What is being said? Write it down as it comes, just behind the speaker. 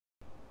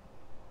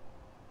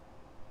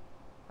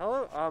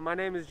Hello, my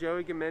name is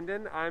Joey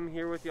Gamenden. I'm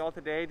here with y'all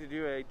today to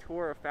do a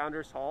tour of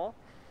Founders Hall.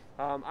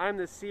 I'm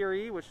the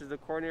CRE, which is the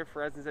Coordinator for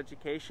Residence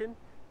Education,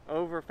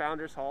 over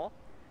Founders Hall.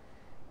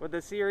 What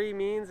the CRE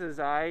means is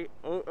I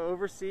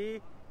oversee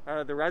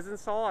the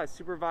Residence Hall, I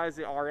supervise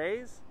the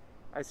RAs,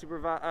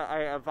 I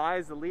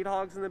advise the lead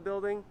hogs in the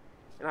building,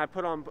 and I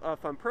put on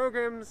fun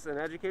programs and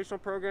educational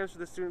programs for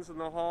the students in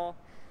the hall.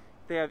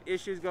 If they have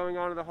issues going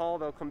on in the hall,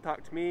 they'll come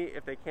talk to me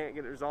if they can't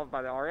get it resolved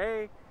by the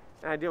RA.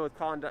 And I deal with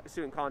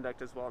student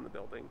conduct as well in the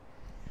building.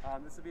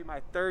 This will be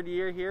my third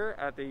year here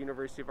at the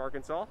University of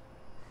Arkansas.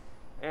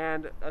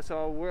 And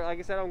so, like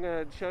I said, I'm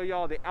going to show you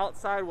all the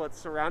outside, what's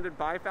surrounded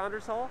by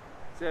Founders Hall,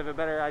 so you have a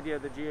better idea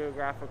of the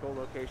geographical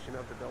location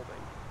of the building.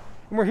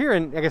 And we're here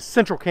in, I guess,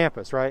 central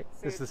campus, right?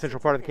 This is the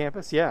central part of the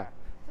campus? Yeah.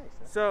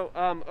 So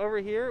over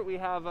here we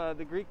have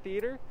the Greek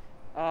Theater.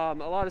 A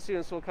lot of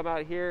students will come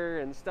out here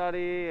and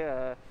study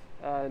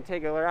and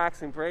take a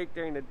relaxing break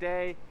during the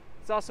day.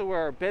 It's also where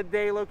our bid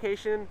day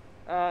location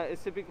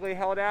is typically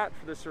held at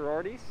for the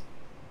sororities.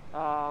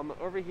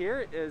 Over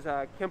here is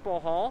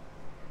Kimple Hall.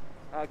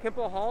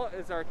 Kimple Hall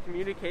is our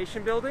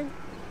communication building.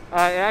 It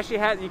actually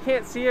has, you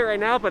can't see it right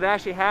now, but it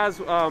actually has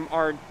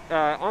our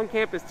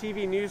on-campus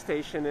TV news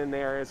station in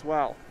there as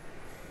well.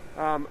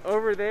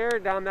 Over there,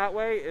 down that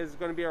way, is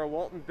going to be our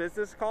Walton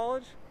Business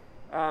College,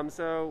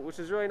 which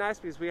is really nice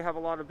because we have a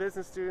lot of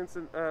business students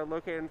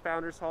located in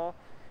Founders Hall.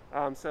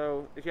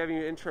 So if you have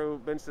any intro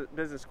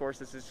business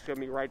courses, it's going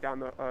to be right down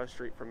the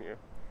street from you.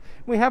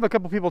 We have a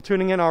couple people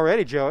tuning in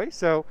already, Joey.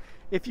 So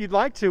if you'd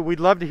like to,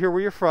 we'd love to hear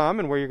where you're from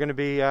and where you're going to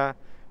be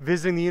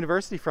visiting the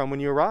university from when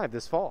you arrive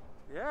this fall.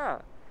 Yeah.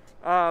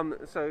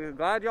 So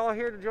glad y'all are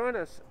here to join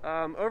us.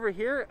 Over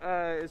here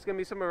is going to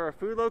be some of our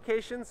food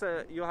locations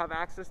that you'll have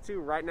access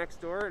to right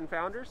next door in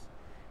Founders.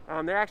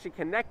 They're actually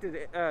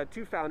connected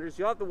to Founders.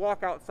 You'll have to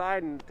walk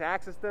outside to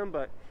access them,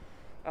 but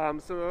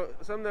so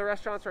some of the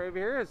restaurants right over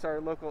here is our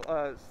local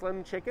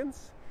Slim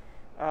Chickens.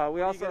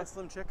 We also get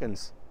Slim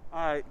Chickens.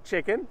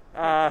 Chicken.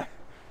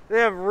 They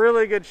have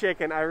really good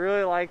chicken. I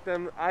really like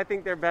them. I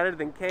think they're better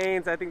than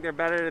Cane's. I think they're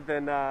better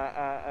than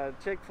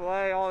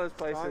Chick-fil-A. All those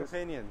places. Strong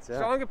opinions. Yeah.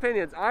 Strong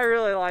opinions. I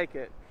really like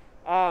it.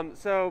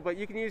 But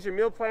you can use your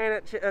meal plan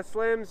at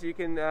Slim's. You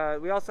can.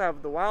 We also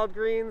have the Wild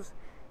Greens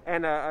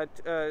and a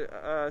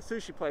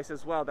sushi place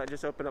as well that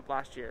just opened up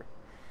last year.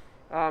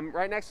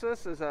 Right next to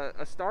us is a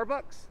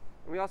Starbucks.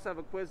 And we also have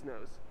a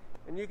Quiznos.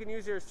 And you can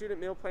use your student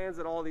meal plans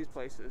at all these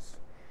places.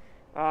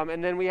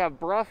 And then we have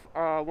Brough,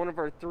 one of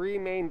our 3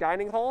 main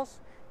dining halls.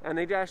 And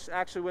they just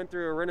actually went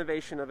through a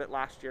renovation of it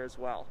last year as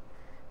well.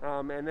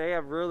 And they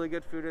have really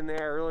good food in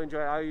there. I really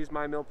enjoy it. I use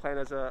my meal plan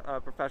as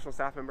a professional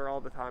staff member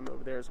all the time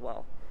over there as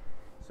well.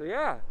 So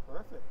yeah.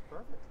 Perfect.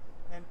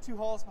 And 2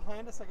 halls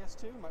behind us, I guess,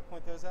 too. Might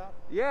point those out.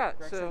 Yeah.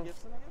 Gregson so and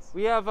Gibson, I guess?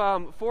 We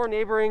have 4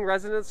 neighboring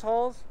residence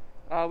halls.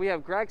 We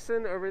have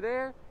Gregson over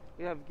there.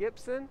 We have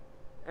Gibson.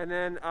 And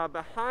then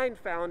behind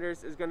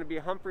Founders is going to be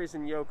Humphreys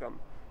and Yoakum.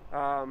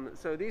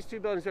 So these 2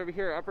 buildings over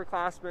here are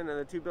upperclassmen, and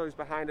the 2 buildings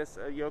behind us,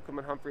 Yoakum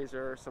and Humphreys,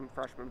 are some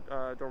freshman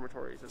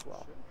dormitories as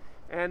well.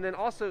 Sure. And then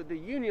also the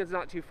Union's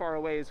not too far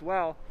away as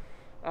well,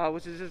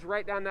 which is just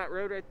right down that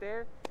road right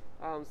there.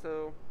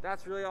 So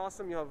that's really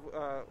awesome. You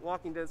have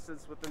walking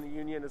distance within the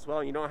Union as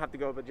well. You don't have to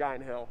go up a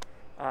giant hill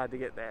to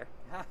get there.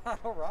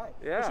 All right.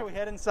 Yeah. Shall we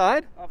head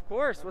inside? Of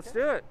course. Okay. Let's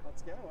do it.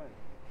 Let's go.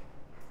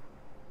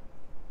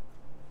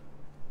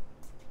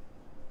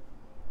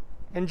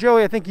 And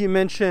Joey, I think you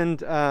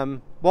mentioned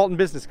Walton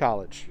Business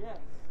College. Yes.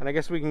 And I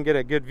guess we can get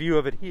a good view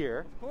of it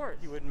here. Of course.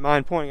 If you wouldn't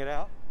mind pointing it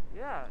out.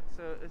 Yeah,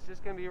 so it's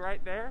just going to be right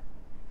there.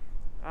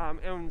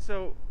 And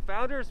so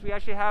Founders, we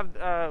actually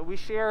have, we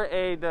share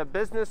the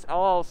Business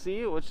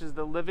LLC, which is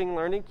the Living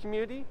Learning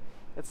Community.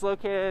 It's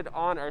located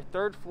on our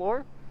 3rd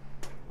floor,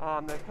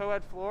 the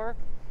co-ed floor.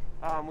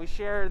 We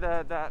share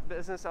that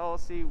Business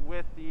LLC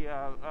with the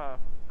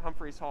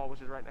Humphreys Hall,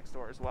 which is right next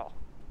door as well.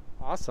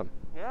 Awesome.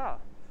 Yeah.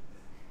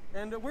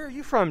 And where are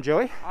you from,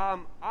 Joey?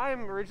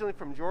 I'm originally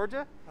from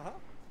Georgia.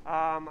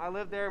 I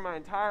lived there my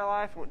entire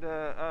life.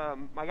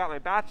 I got my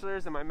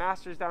bachelor's and my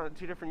master's down at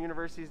 2 different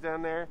universities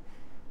down there.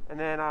 And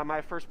then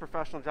my first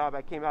professional job,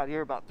 I came out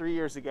here about 3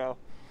 years ago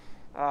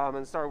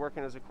and started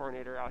working as a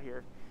coordinator out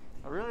here.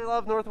 I really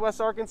love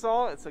Northwest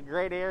Arkansas. It's a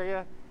great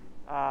area.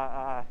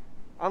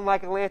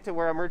 Unlike Atlanta,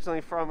 where I'm originally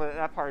from,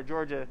 that part of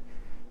Georgia,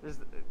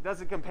 it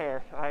doesn't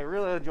compare. I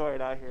really enjoy it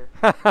out here.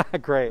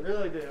 Great. I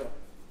really do.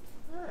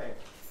 All right.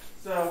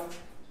 So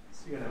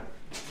the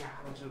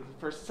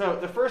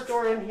first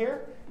door in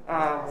here,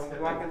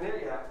 walk in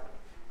there, yeah.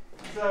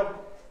 So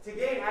to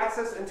gain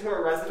access into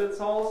our residence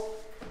halls,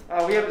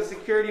 we have a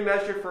security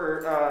measure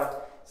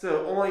for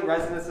so only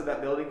residents of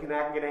that building can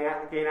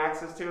gain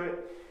access to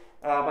it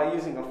by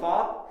using a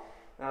fob.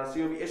 So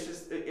you'll be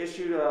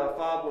issued a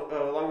fob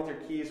along with your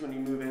keys when you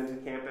move into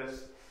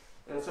campus.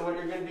 And so what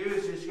you're going to do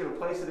is you're just going to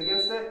place it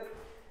against it.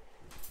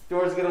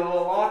 Door's going to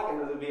lock,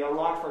 and it'll be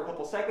unlocked for a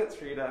couple seconds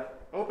for you to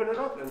open it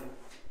up and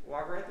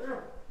walk right through.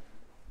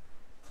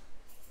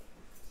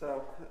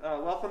 So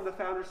welcome to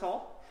Founders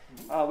Hall.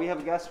 We have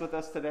a guest with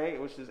us today,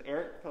 which is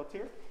Eric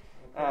Peltier.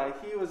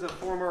 He was a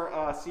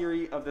former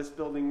Siri of this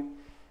building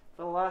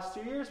for the last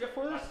 2 years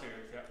before this? Last 2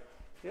 years, yeah.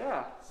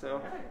 Yeah, so.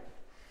 Okay.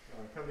 You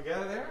want to come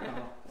together there?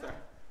 Sorry.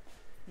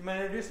 You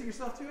mind introducing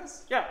yourself to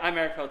us? Yeah, I'm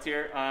Eric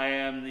Peltier. I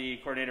am the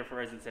coordinator for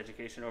residence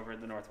education over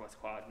at the Northwest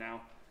Quad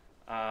now.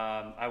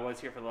 I was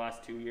here for the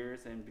last 2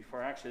 years, and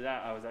before actually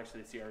that, I was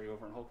actually the CRE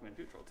over in Holcomb and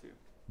Neutral too.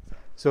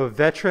 So a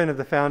veteran of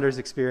the Founders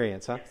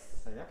experience, huh? Yes.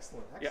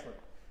 Excellent, Yep.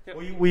 Yep.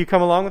 Will you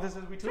come along with us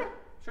as we tour?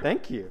 Sure.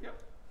 Thank you. Yep.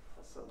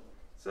 Awesome.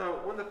 So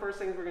one of the first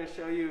things we're going to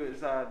show you is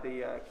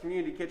the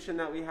community kitchen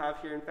that we have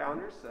here in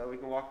Founders. So we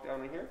can walk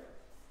down to here.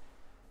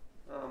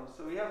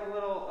 So we have a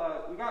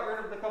little, we got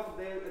rid of a couple of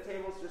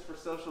tables just for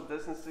social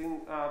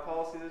distancing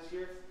policy this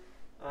year.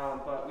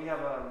 But we have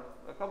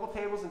a couple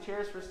tables and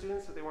chairs for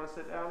students that they want to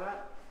sit down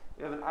at.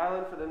 We have an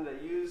island for them to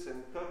use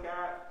and cook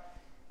at.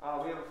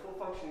 We have a full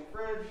functioning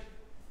fridge,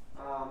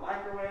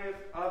 microwave,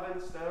 oven,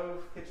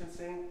 stove, kitchen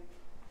sink,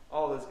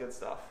 all this good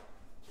stuff.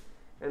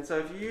 And so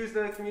if you use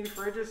the community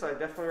fridges, I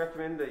definitely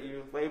recommend that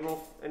you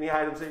label any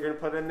items that you're going to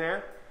put in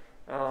there.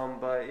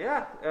 But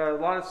yeah, a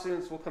lot of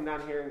students will come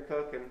down here and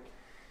cook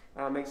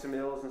and make some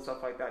meals and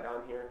stuff like that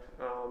down here.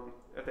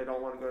 If they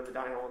don't want to go to the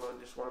dining hall,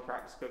 they just want to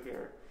practice cooking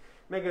or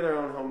make their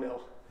own home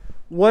meal.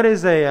 What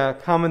is a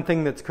common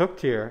thing that's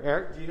cooked here?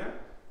 Eric, do you know?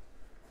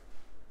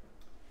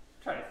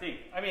 Trying to think.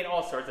 I mean,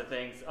 all sorts of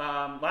things.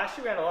 Last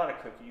year we had a lot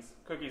of cookies.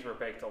 Cookies were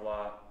baked a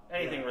lot.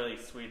 Anything really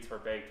sweets were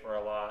baked for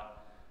a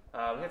lot.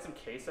 We had some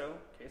queso.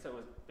 Queso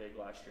was big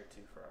last year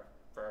too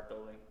for our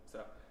building.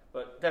 So,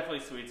 but definitely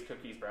sweets,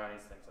 cookies,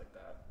 brownies, things like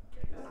that.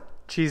 Yeah.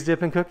 Cheese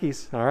dip and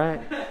cookies. All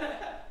right.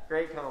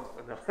 Great combo.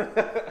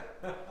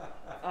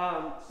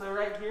 So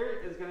right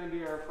here is going to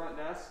be our front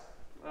desk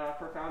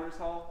for Founders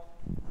Hall.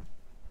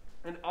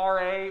 An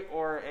RA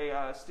or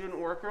a student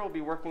worker will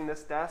be working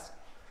this desk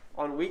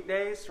on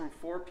weekdays from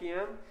 4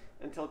 p.m.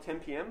 until 10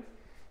 p.m.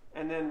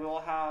 And then we'll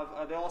have,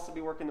 they'll also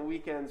be working the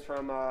weekends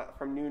from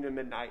noon to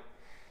midnight.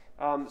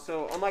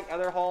 So unlike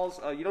other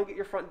halls, you don't get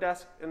your front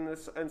desk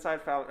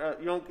inside Founders.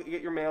 You don't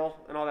get your mail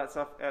and all that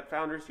stuff at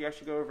Founders. You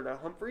actually go over to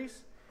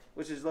Humphreys,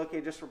 which is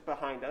located just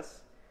behind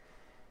us.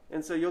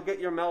 And so you'll get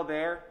your mail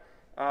there.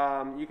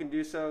 You can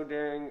do so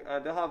during,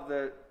 they'll have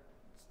a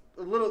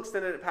little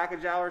extended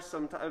package hours,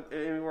 sometime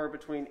anywhere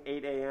between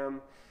 8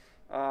 a.m.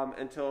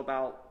 Until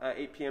about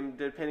 8 p.m.,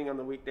 depending on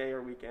the weekday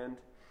or weekend.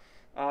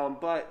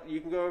 But you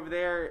can go over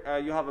there.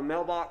 You'll have a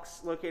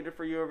mailbox located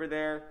for you over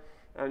there,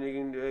 and you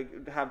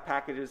can have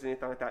packages,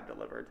 anything like that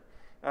delivered.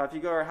 If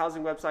you go to our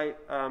housing website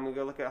and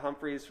go look at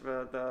Humphreys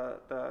for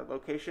the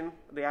location,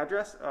 the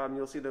address,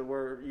 you'll see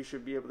where you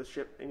should be able to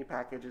ship any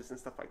packages and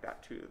stuff like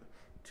that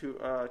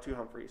to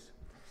Humphreys.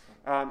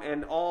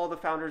 And all the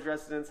Founders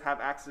residents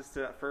have access to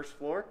that first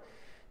floor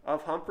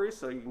of Humphreys,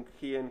 so you can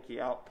key in,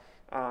 key out,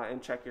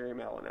 and check your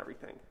email and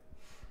everything.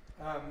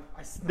 I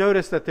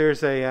noticed that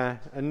there's a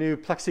new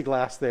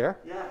plexiglass there.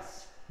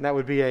 Yes. And that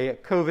would be a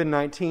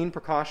COVID-19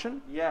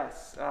 precaution.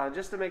 Yes,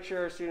 just to make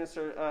sure our students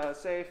are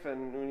safe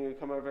and when you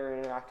come over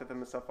and interact with them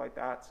and stuff like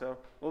that. So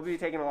we'll be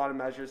taking a lot of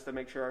measures to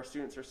make sure our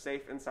students are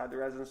safe inside the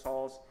residence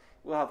halls.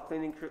 We'll have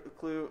cleaning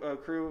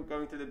crew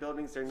going through the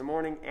buildings during the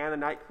morning and the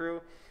night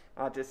crew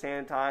to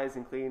sanitize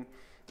and clean,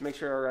 to make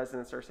sure our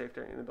residents are safe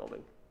during the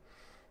building.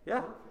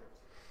 Yeah.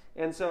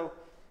 And so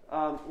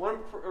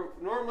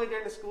normally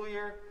during the school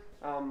year,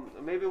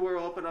 maybe we'll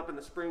open up in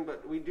the spring,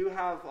 but we do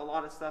have a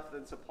lot of stuff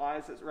and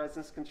supplies that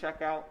residents can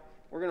check out.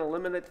 We're going to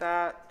limit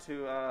that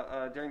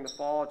to during the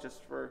fall,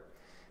 just for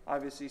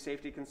obviously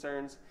safety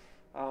concerns.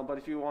 But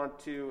if you want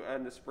to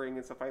in the spring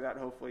and stuff like that,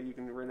 hopefully you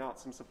can rent out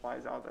some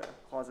supplies out of the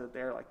closet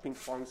there, like ping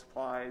pong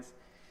supplies,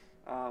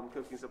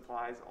 cooking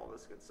supplies, all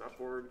this good stuff,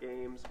 board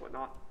games,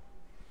 whatnot.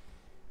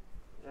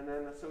 And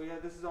then, so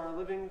this is our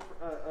living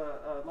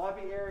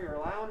lobby area or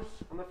lounge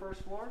on the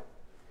first floor.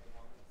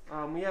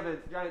 We have a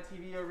giant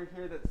TV over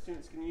here that the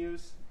students can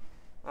use,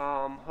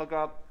 hook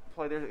up,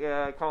 play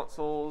their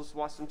consoles,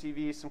 watch some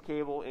TV, some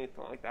cable,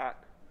 anything like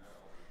that.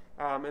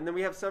 And then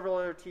we have several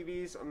other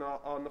TVs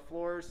on the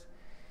floors.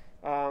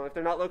 If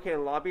they're not located in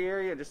the lobby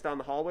area, just down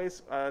the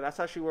hallways, that's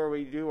actually where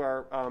we do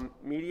our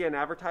media and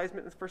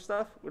advertisement for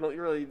stuff. We don't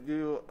really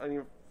do any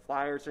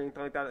flyers or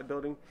anything like that at the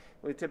building.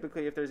 We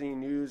typically, if there's any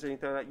news or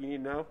anything that you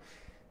need to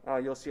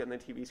know, you'll see it on the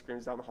TV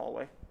screens down the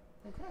hallway.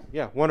 Okay.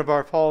 Yeah, one of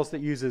our halls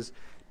that uses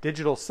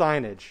digital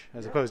signage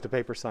as opposed to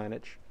paper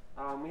signage.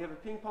 We have a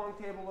ping pong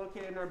table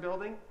located in our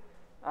building.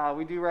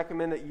 We do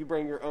recommend that you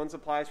bring your own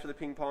supplies for the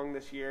ping pong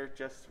this year,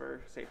 just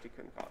for safety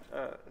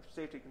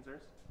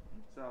concerns.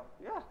 So,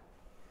 yeah.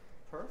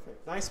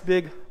 Perfect. Nice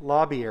big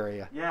lobby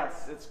area.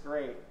 Yes, it's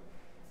great.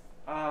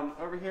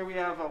 Over here we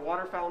have a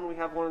water fountain. We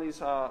have one of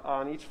these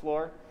on each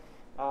floor.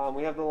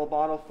 We have the little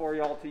bottle for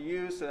y'all to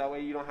use, so that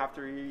way you don't have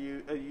to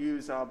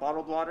use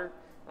bottled water.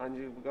 And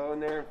you go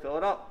in there and fill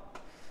it up.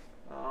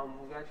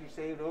 We've actually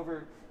saved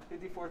over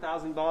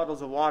 54,000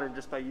 bottles of water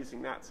just by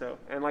using that. So,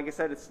 and like I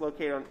said, it's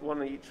located on one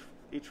of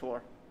each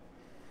floor.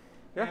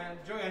 Yeah. And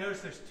Joey, I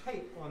noticed there's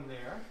tape on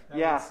there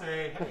that would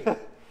say, "Hey,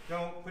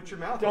 don't put your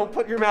mouth. Don't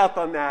put your mouth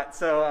on that."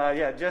 So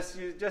yeah, just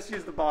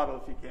use the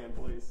bottle if you can,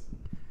 please.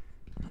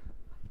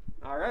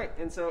 All right,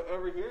 and so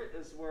over here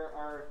is where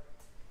our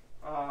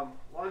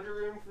laundry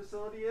room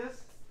facility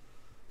is.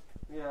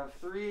 We have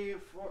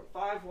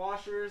 5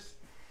 washers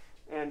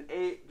and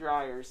 8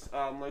 dryers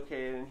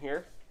located in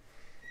here.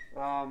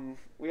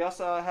 We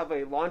also have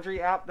a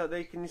laundry app that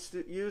they can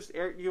use.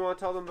 Eric, do you want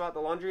to tell them about the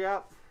laundry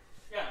app?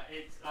 Yeah,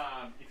 it's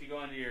if you go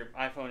onto your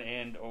iPhone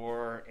and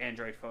or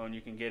Android phone,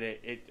 you can get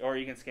it or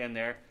you can scan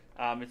there.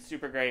 It's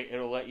super great.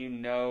 It'll let you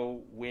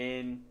know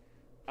when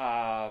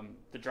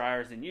the dryer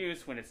is in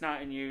use, when it's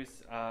not in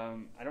use. I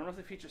don't know if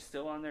the feature's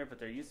still on there, but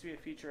there used to be a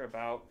feature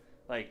about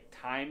like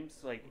times.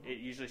 Like it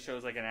usually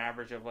shows like an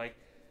average of like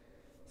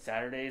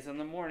Saturdays in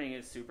the morning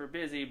is super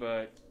busy,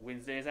 but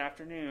Wednesdays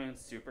afternoon is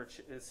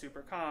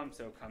super calm.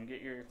 So come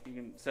get your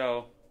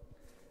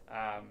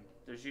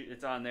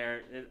it's on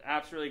there. The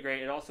app's really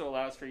great. It also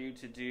allows for you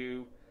to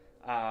do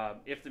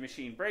if the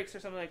machine breaks or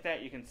something like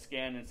that, you can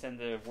scan and send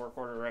the work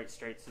order right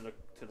straight to the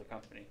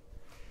company.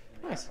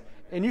 Nice.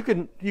 And you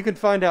can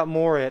find out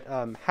more at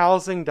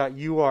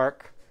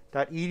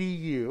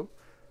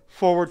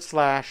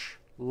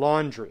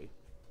housing.uark.edu/laundry.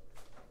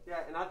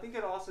 Yeah, and I think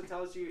it also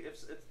tells you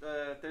if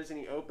there's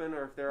any open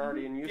or if they're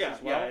already in use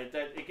as well. Yeah,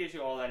 it gives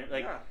you all that.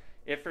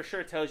 It for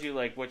sure tells you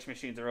like which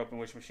machines are open,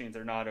 which machines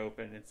are not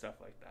open, and stuff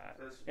like that.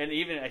 And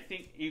even I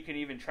think you can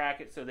even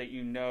track it so that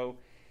you know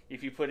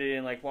if you put it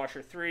in like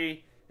washer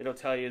 3, it'll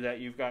tell you that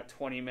you've got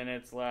 20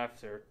 minutes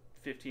left or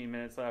 15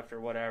 minutes left or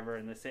whatever,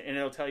 and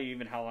it'll tell you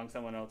even how long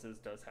someone else's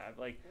does have.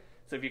 Like,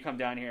 so if you come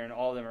down here and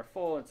all of them are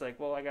full, it's like,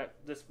 well, I got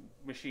this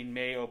machine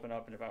may open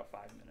up in about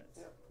 5 minutes.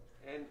 Yeah.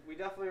 And we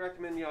definitely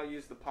recommend y'all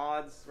use the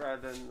pods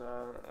rather than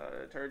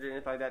detergent or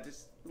anything like that.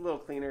 Just a little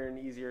cleaner and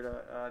easier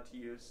to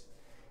use.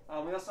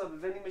 We also have the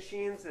vending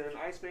machines and an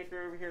ice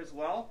maker over here as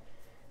well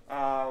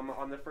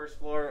on the first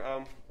floor.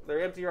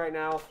 They're empty right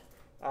now,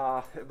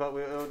 but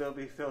they'll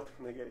be filled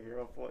when they get here,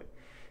 hopefully.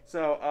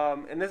 So,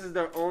 and this is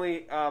the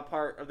only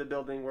part of the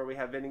building where we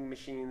have vending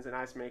machines and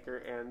ice maker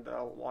and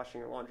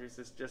washing and laundry. This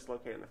is just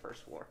located on the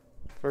first floor.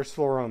 First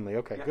floor only.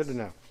 Okay, yes. Good to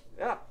know.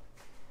 Yeah.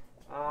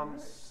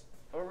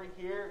 Over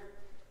here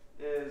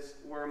is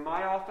where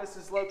my office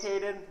is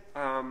located.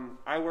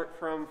 I work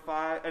from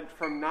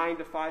 9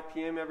 to 5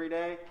 p.m. every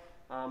day.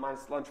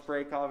 Minus lunch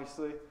break,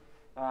 obviously.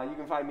 You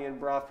can find me in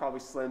Brough,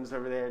 probably Slim's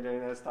over there during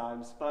those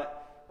times. But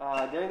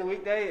during the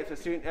weekday, if a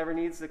student ever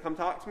needs to come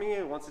talk to me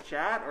and wants to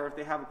chat, or if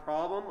they have a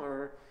problem,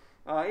 or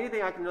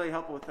anything I can really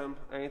help with them,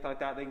 anything like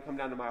that, they can come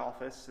down to my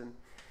office and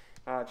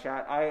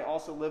chat. I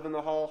also live in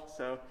the hall,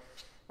 so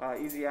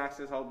easy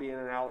access. I'll be in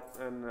and out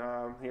and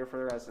here for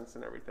the residents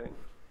and everything.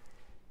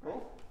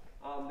 Cool.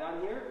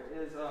 Down here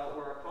is where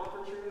our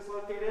conference room is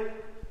located.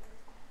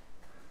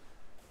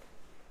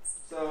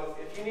 So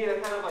if you need a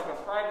kind of like a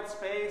private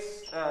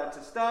space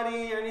to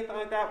study or anything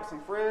like that with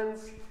some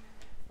friends,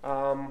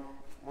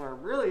 or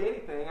really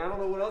anything. I don't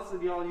know what else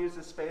did y'all use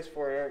this space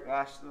for, Eric,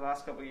 the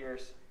last couple of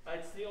years?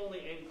 It's the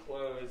only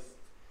enclosed,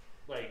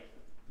 like,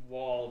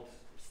 walled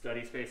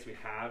study space we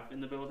have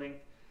in the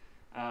building.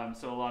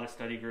 So a lot of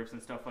study groups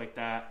and stuff like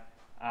that.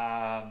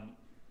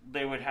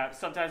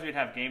 Sometimes we'd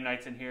have game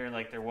nights in here.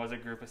 Like there was a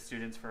group of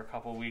students for a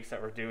couple of weeks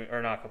that were doing,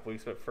 or not a couple of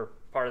weeks, but for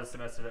part of the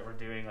semester that were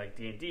doing like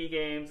D&D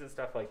games and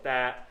stuff like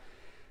that.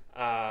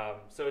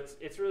 So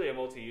it's really a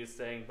multi-use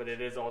thing, but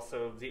it is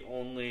also the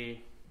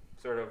only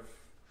sort of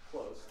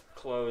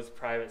closed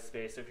private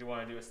space. So if you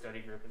want to do a study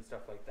group and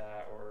stuff like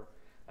that, or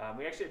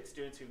we actually had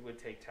students who would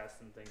take tests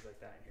and things like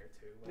that in here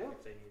too,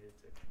 if they needed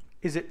to.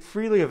 Is it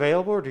freely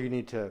available, or do you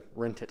need to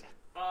rent it?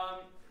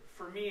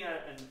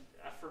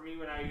 For me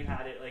when I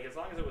had it, like as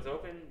long as it was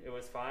open, it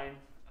was fine.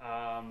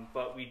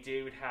 But we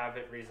do have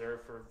it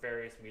reserved for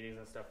various meetings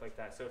and stuff like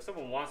that. So if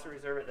someone wants to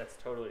reserve it, that's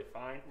totally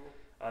fine.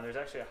 There's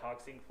actually a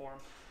hogsing form.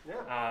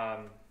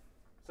 Yeah.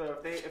 So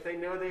if they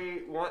know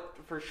they want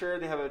for sure,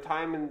 they have a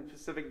time and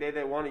specific day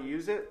they want to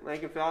use it, they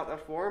can fill out that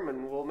form,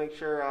 and we'll make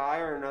sure I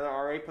or another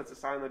RA puts a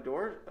sign on the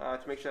door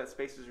to make sure that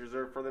space is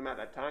reserved for them at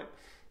that time.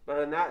 But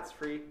other than that, it's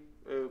free,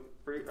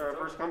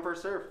 first come,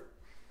 first serve.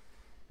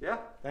 Yeah.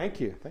 Thank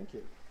you.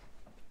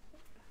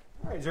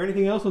 All right, is there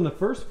anything else on the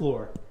first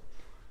floor to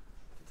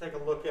take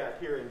a look at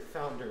here in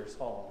Founders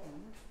Hall?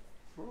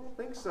 I don't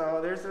think so.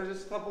 There's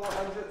just a couple of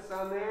exits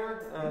down there.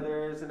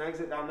 There's an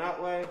exit down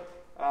that way.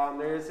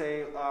 There's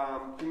a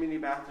community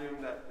bathroom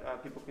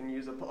that people can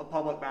use, a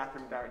public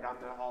bathroom down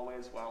the hallway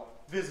as well.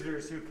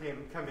 Visitors who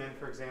come in,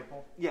 for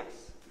example?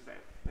 Yes,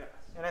 exactly. Yes.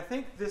 And I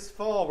think this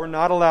fall we're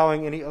not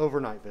allowing any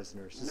overnight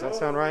visitors. Does that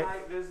sound right? No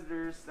overnight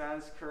visitors, that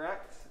is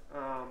correct.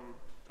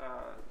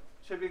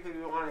 Typically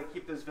we want to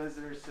keep those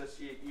visitors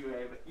just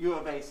U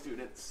of A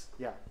students.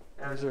 Yeah.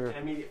 Those are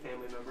immediate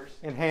family members.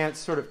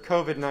 Enhanced sort of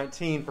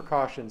COVID-19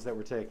 precautions that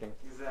we're taking.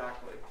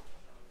 Exactly.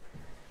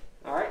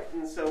 All right,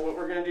 and so what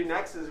we're going to do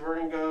next is we're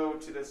going to go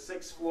to the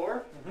 6th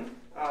floor.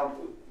 They're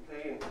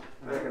going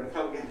to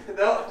come get we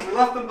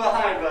left them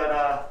behind,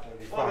 but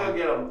we'll go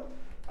get them.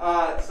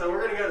 So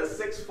we're going to go to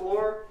the 6th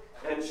floor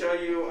and show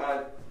you,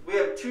 we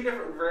have 2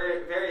 different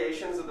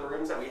variations of the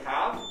rooms that we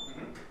have.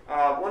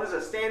 One is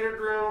a standard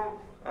room,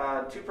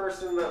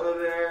 2-person that live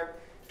there,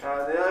 The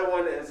other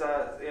one is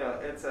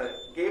it's a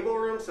gable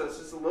room, so it's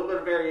just a little bit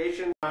of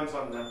variation On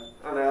the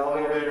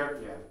elevator.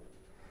 Yeah.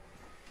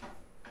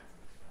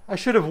 I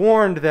should have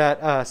warned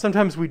that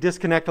sometimes we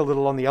disconnect a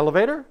little on the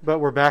elevator, but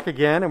we're back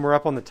again and we're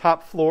up on the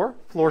top floor,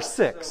 floor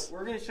 6. So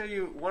we're going to show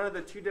you one of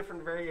the 2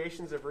 different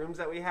variations of rooms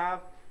that we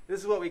have.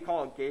 This is what we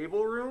call a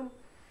gable room.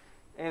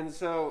 And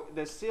so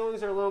the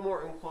ceilings are a little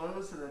more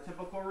enclosed than a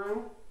typical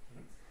room.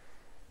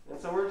 And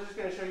so we're just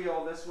going to show you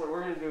all this one.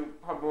 We're going to do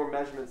probably more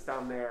measurements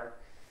down there.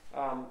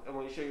 And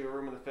we'll show you a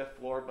room on the 5th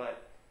floor.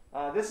 But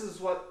this is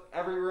what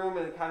every room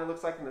it kind of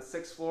looks like on the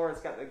 6th floor.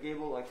 It's got the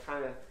gable like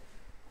kind of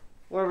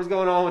whatever's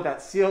going on with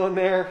that ceiling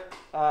there.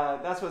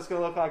 That's what it's going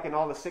to look like in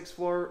all the 6th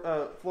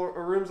floor,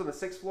 rooms on the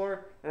 6th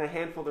floor, and a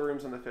handful of the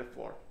rooms on the 5th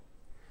floor.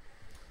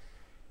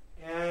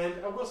 And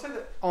I will say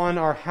that on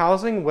our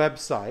housing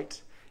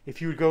website,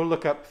 if you go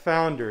look up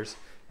Founders,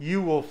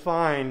 you will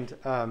find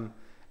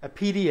a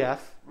PDF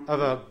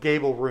of a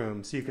gable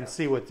room, so you can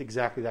see what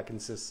exactly that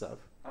consists of.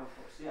 Of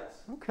course, yes.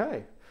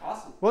 Okay.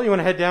 Awesome. Well, you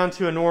want to head down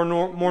to a more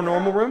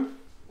normal room?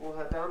 We'll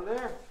head down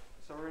there.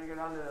 So we're going to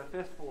go down to the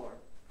 5th floor.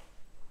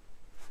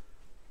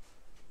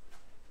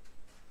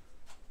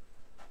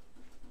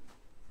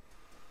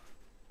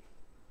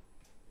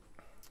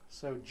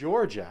 So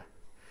Georgia.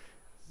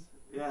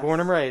 Yes. Born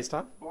and raised,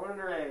 huh? Born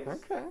and raised.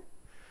 Okay.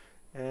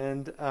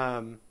 And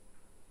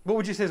what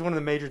would you say is one of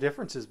the major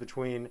differences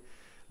between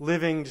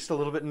living just a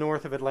little bit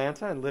north of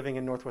Atlanta and living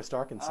in Northwest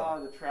Arkansas?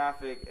 Oh, the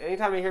traffic.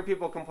 Anytime I hear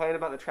people complain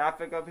about the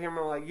traffic up here,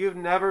 I'm like, you've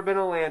never been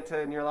to Atlanta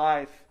in your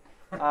life.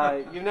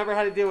 You've never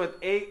had to deal with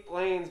 8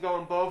 lanes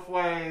going both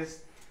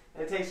ways.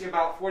 It takes you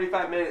about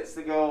 45 minutes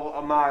to go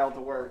a mile to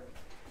work.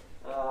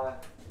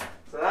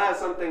 So that is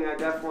something I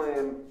definitely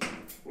am.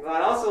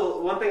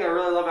 Also, one thing I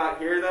really love out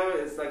here, though,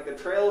 is like the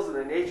trails and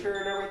the nature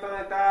and everything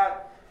like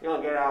that. You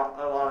don't get out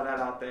a lot of that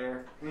out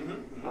there.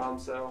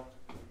 So,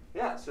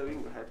 yeah, so you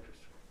can go ahead, Christopher.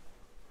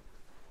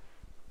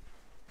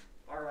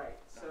 All right,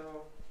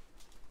 so.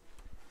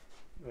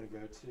 I'm going to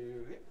go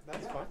to,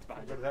 that's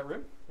fine. Go to that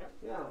room.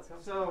 Yeah,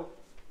 so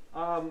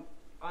on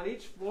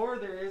each floor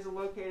there is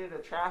located a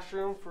trash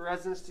room for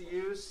residents to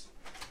use.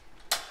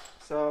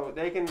 So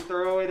they can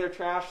throw away their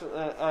trash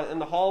in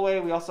the hallway.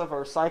 We also have a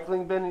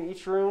recycling bin in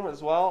each room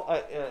as well,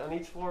 on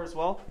each floor as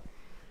well.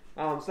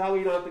 So that way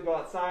you don't have to go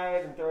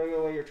outside and throw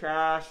away your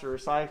trash or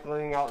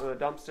recycling out in the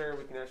dumpster.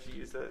 We can actually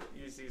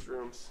use these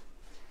rooms.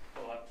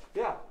 Hold on.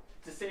 Yeah.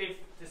 To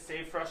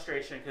save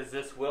frustration, because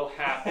this will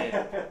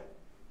happen,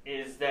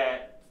 is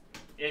that,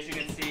 as you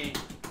can see,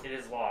 it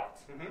is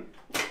locked.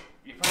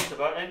 You press the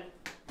button,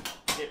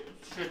 it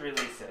should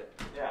release it.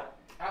 Yeah.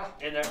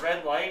 And that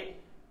red light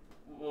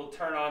will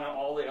turn on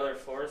all the other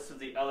floors, so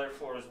the other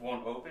floors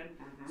won't open.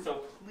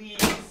 So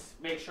please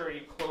make sure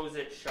you close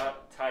it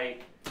shut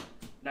tight,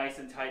 nice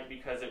and tight,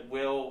 because it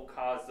will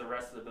cause the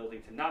rest of the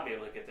building to not be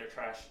able to get their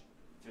trash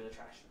through the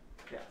trash.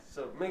 Yeah.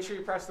 So make sure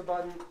you press the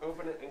button,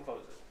 open it, and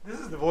close it. This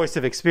is the voice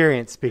of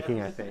experience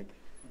speaking, I think.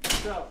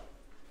 So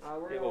we're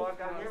going to walk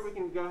down here. We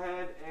can go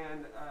ahead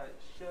and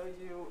show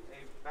you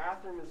a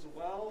bathroom as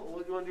well.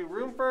 What do you want to do,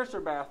 room first or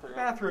bathroom?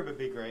 Bathroom would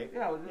be great.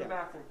 Yeah, we'll do the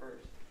bathroom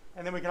first.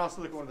 And then we can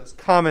also look at one of those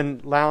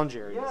common lounge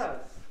areas.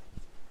 Yes.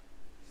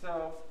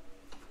 So,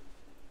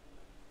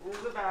 here's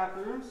the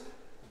bathrooms.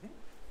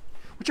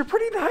 Which are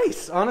pretty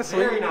nice, honestly.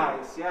 Very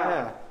nice,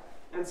 yeah.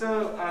 And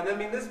so,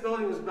 this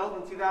building was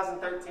built in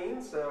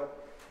 2013, so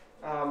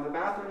the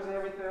bathrooms and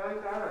everything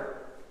like that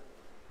are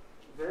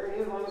very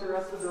neat, as long as the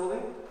rest of the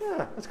building.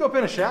 Yeah, let's go up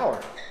in a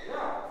shower.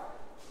 Yeah.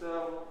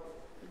 So,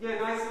 you get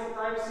a nice little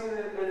privacy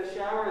in the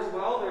shower as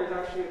well. There's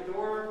actually a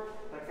door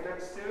that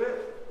connects to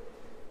it.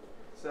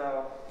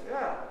 So,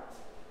 yeah.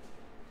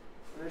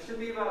 There should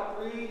be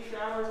about 3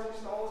 showers, 2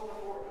 stalls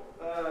before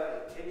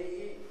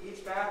in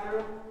each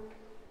bathroom.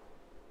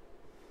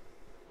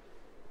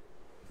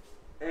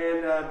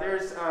 And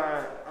there's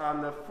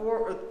on the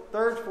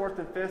 3rd, 4th,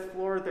 and 5th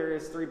floor, there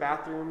is 3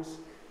 bathrooms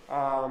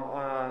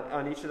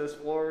on each of those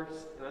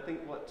floors. And I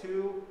think,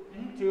 2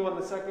 on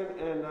the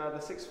 2nd and the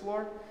 6th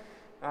floor.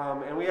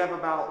 And we have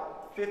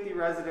about 50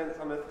 residents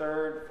on the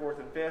 3rd, 4th,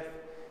 and 5th,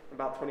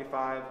 about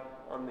 25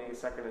 on the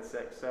 2nd and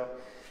 6th. So,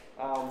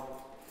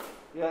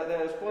 yeah,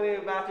 there's plenty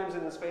of bathrooms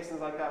and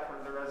spaces like that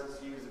for the residents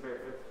to use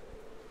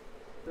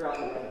throughout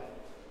the day.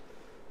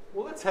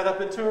 Well, let's head up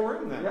into a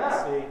room then. Yeah.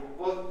 Let's see.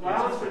 Well,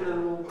 lounge and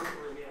then we'll.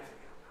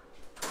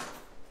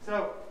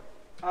 So,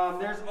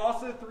 there's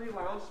also 3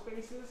 lounge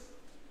spaces.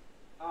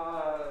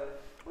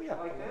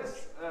 Like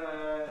this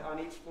on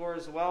each floor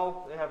as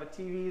well. They have a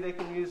TV they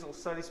can use, little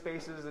study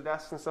spaces, a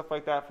desk and stuff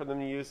like that for them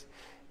to use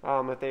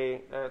if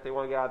they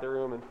want to get out of their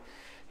room and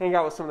hang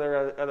out with some of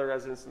their other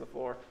residents on the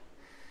floor.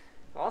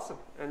 Awesome.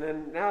 And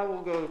then now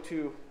we'll go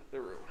to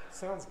the room.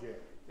 Sounds good.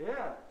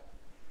 Yeah.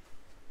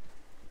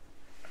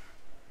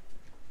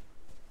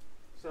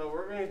 So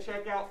we're going to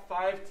check out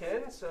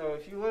 510. So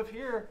if you live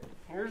here,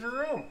 here's your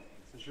room.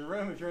 This is your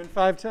room if you're in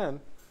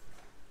 510.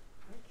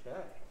 Okay.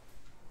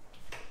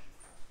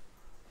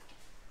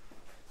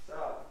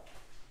 So,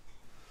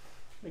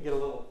 let me get a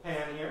little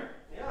pan here.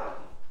 yeah.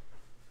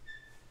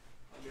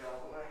 I'll get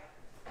out of the way.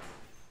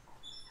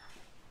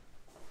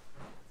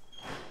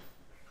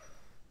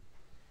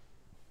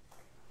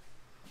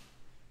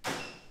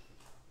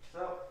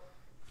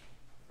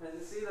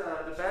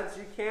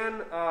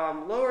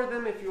 can lower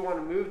them if you want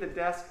to move the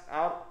desk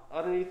out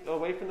underneath,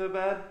 away from the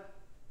bed.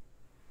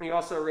 You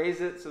also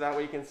raise it so that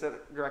way you can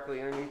sit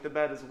directly underneath the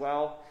bed as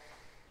well.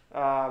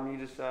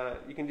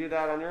 You can do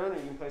that on your own, or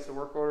you can place a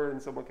work order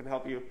and someone can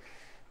help you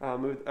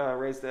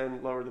raise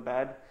and lower the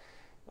bed.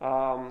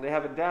 They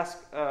have a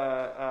desk,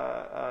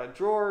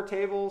 drawer,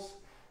 tables.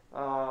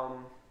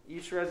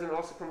 Each resident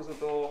also comes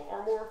with a little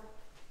armoire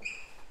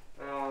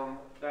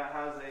that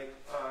has a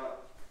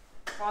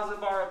closet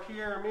bar up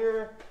here, a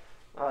mirror,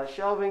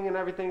 shelving and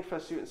everything for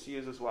students to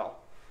use as well.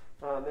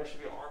 There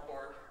should be an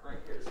armoire right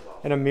here as well.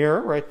 And a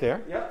mirror right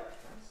there. Yep.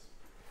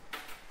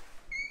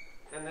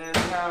 And then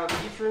we have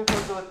each room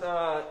comes with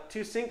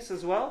 2 sinks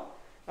as well,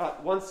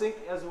 1 sink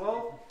as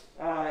well,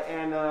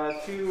 and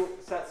 2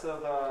 sets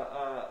of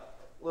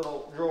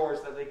little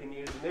drawers that they can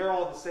use. And they're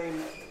all the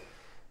same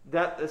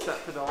depth except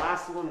for the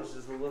last one, which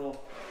is a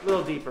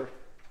little deeper.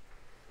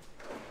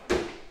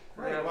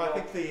 Right. Well,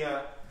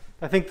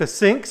 I think the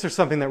sinks are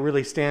something that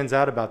really stands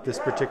out about this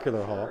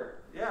particular hall. Sure.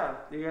 Yeah,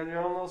 you got your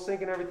own little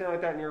sink and everything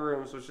like that in your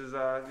rooms, which is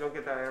you don't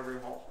get that in every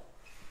hall.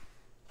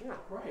 Yeah,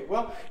 right.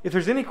 Well, if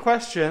there's any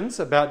questions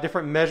about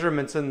different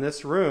measurements in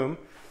this room,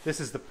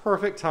 this is the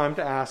perfect time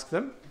to ask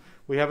them.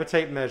 We have a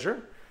tape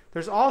measure.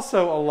 There's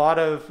also a lot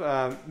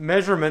of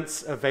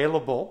measurements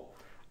available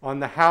on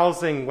the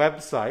housing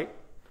website,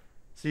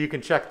 so you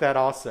can check that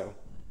also.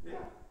 Yeah.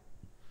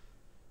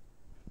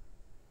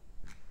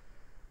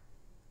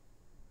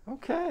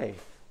 Okay.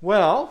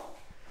 Well,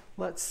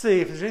 let's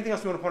see if there's anything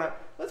else we want to point out.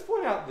 Let's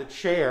point out the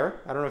chair.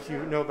 I don't know if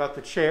you know about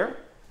the chair.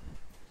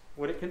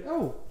 What it can.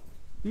 Oh.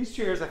 These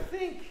chairs, I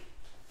think,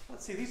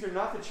 let's see, these are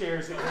not the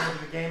chairs that go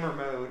into the gamer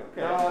mode.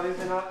 Okay. No, these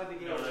are not the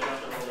gamer No, they're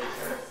not the roller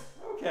chairs.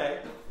 Okay.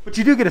 But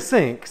you do get a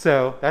sink,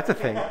 so that's a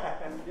thing.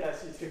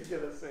 Yes, you do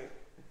get a sink.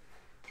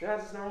 Yeah,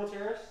 just normal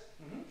chairs.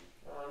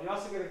 You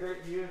also get a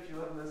great view if you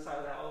live on this side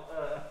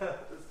of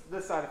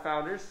this side of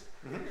Founders.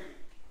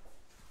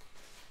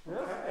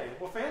 Okay.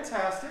 Well,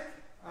 fantastic.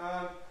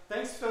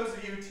 Thanks to those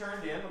of you who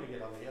turned in. Let me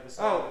get on the other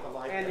side with the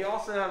light. And you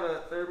also have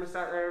a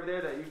thermostat right over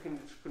there that you can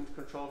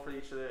control for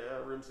each of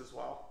the rooms as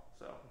well.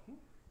 So,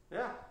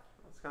 yeah,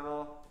 that's kind of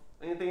all.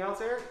 Anything else,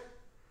 Eric?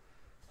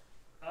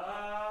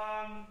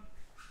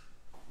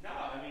 No,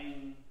 I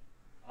mean,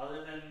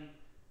 other than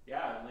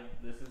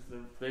like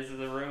this is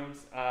the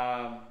rooms.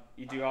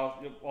 You do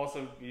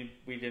also we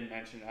didn't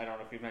mention. I don't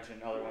know if we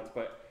mentioned other ones,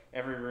 but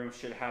every room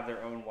should have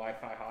their own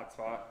Wi-Fi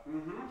hotspot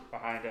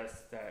behind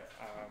us, that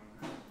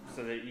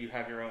so that you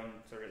have your own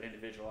sort of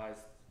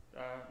individualized,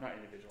 not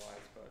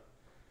individualized, but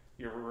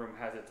your room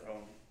has its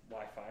own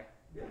Wi-Fi.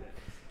 Yeah.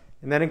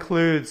 And that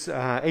includes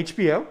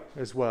HBO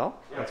as well.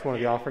 Yeah, that's one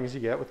of the offerings you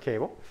get with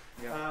cable.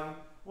 Yeah.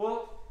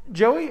 Well,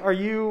 Joey, are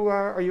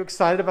you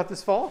excited about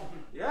this fall?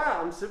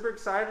 Yeah, I'm super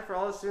excited for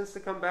all the students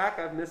to come back.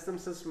 I've missed them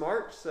since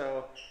March,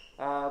 so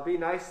it'd be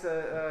nice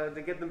to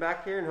get them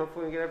back here, and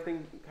hopefully we get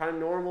everything kind of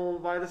normal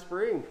by the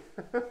spring.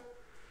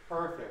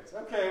 Perfect.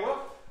 Okay,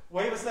 well,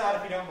 wave us out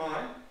if you don't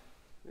mind.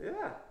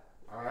 Yeah.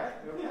 All right.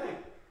 Okay.